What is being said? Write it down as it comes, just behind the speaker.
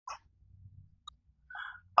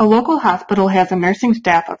A local hospital has a nursing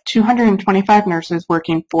staff of 225 nurses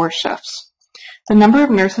working 4 shifts. The number of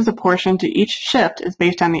nurses apportioned to each shift is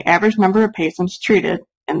based on the average number of patients treated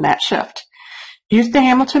in that shift. Use the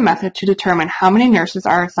Hamilton method to determine how many nurses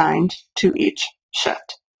are assigned to each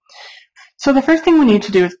shift. So the first thing we need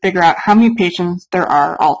to do is figure out how many patients there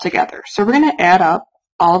are altogether. So we're going to add up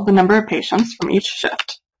all of the number of patients from each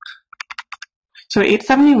shift. So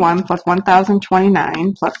 871 plus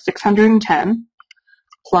 1,029 plus 610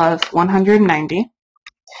 plus 190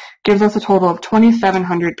 gives us a total of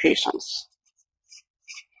 2,700 patients.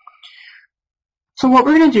 So what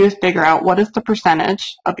we're going to do is figure out what is the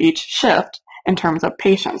percentage of each shift in terms of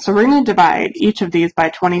patients. So we're going to divide each of these by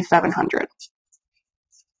 2,700.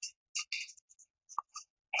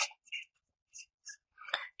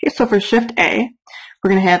 Okay, so for shift A,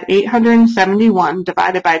 we're going to have 871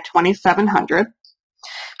 divided by 2,700.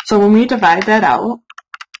 So when we divide that out,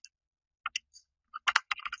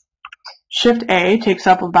 shift A takes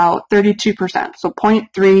up about 32%, so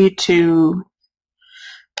 0.32,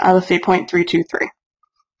 let's say 0.323. Actually,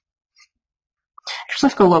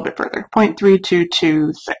 let's go a little bit further,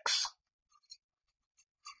 0.3226.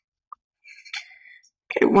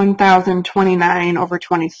 Okay, 1,029 over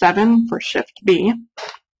 27 for shift B.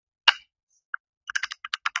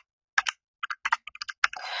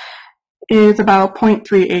 Is about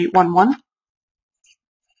 0.3811,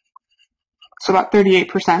 so about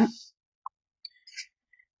 38%.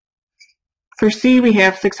 For C, we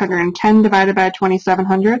have 610 divided by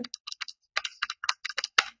 2,700.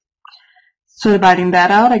 So dividing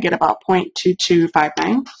that out, I get about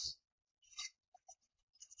 0.2259.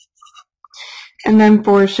 And then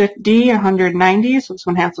for shift D, 190, so this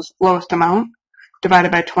one has the lowest amount,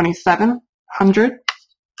 divided by 2,700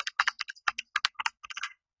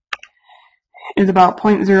 is about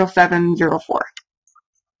 0.0704.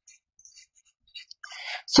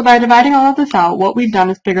 So by dividing all of this out, what we've done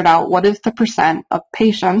is figured out what is the percent of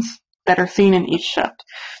patients that are seen in each shift.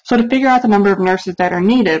 So to figure out the number of nurses that are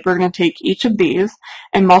needed, we're going to take each of these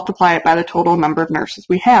and multiply it by the total number of nurses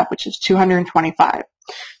we have, which is 225.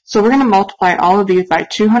 So we're going to multiply all of these by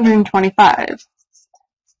 225,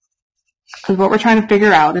 because what we're trying to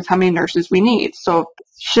figure out is how many nurses we need. So if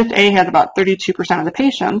shift A has about 32% of the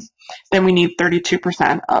patients, then we need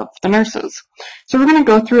 32% of the nurses. So we're going to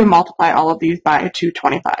go through and multiply all of these by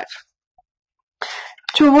 225.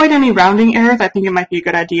 To avoid any rounding errors, I think it might be a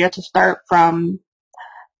good idea to start from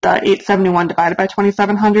the 871 divided by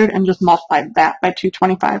 2,700 and just multiply that by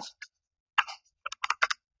 225.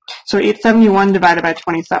 So 871 divided by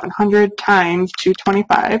 2,700 times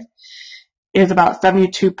 225 is about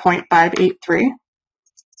 72.583.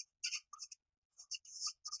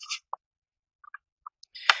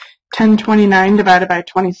 1029 divided by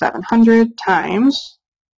 2,700 times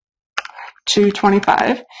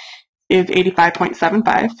 225 is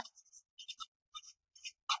 85.75.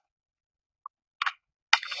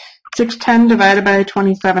 610 divided by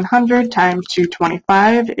 2,700 times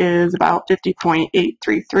 225 is about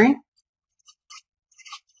 50.833.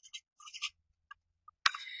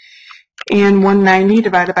 And 190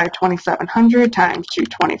 divided by 2,700 times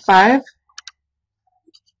 225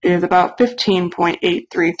 is about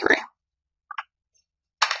 15.833.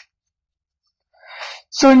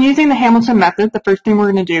 So in using the Hamilton method, the first thing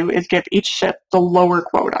we're going to do is give each shift the lower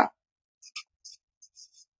quota.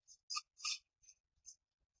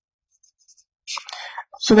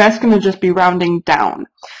 So that's going to just be rounding down.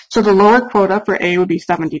 So the lower quota for A would be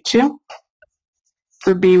 72,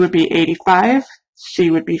 for B would be 85,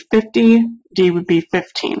 C would be 50, D would be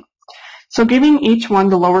 15. So giving each one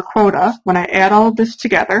the lower quota, when I add all of this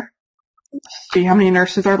together, see how many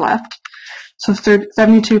nurses are left. So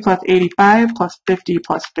 72 plus 85 plus 50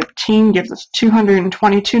 plus 15 gives us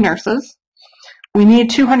 222 nurses. We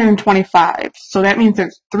need 225, so that means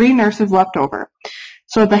there's 3 nurses left over.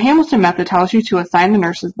 So the Hamilton method tells you to assign the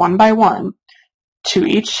nurses one by one to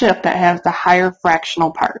each shift that has the higher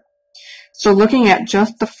fractional part. So looking at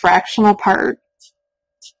just the fractional part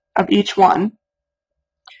of each one,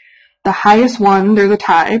 the highest one, there's a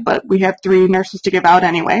tie, but we have 3 nurses to give out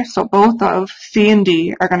anyway, so both of C and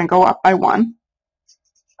D are going to go up by 1.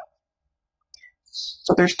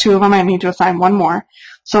 So there's 2 of them, I need to assign 1 more.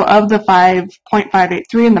 So of the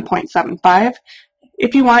 0.583 and the 0.75,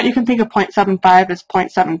 if you want, you can think of 0.75 as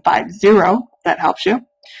 0.750, that helps you.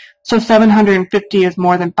 So 750 is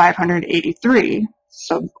more than 583,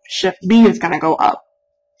 so shift B is going to go up.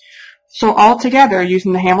 So altogether,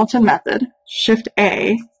 using the Hamilton method, shift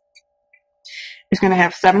A is going to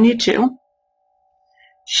have 72,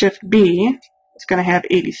 shift B is going to have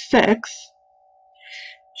 86,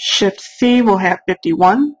 shift C will have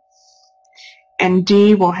 51, and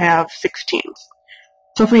D will have 16th.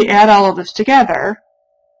 So if we add all of this together,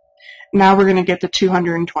 now we're going to get the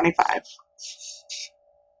 225.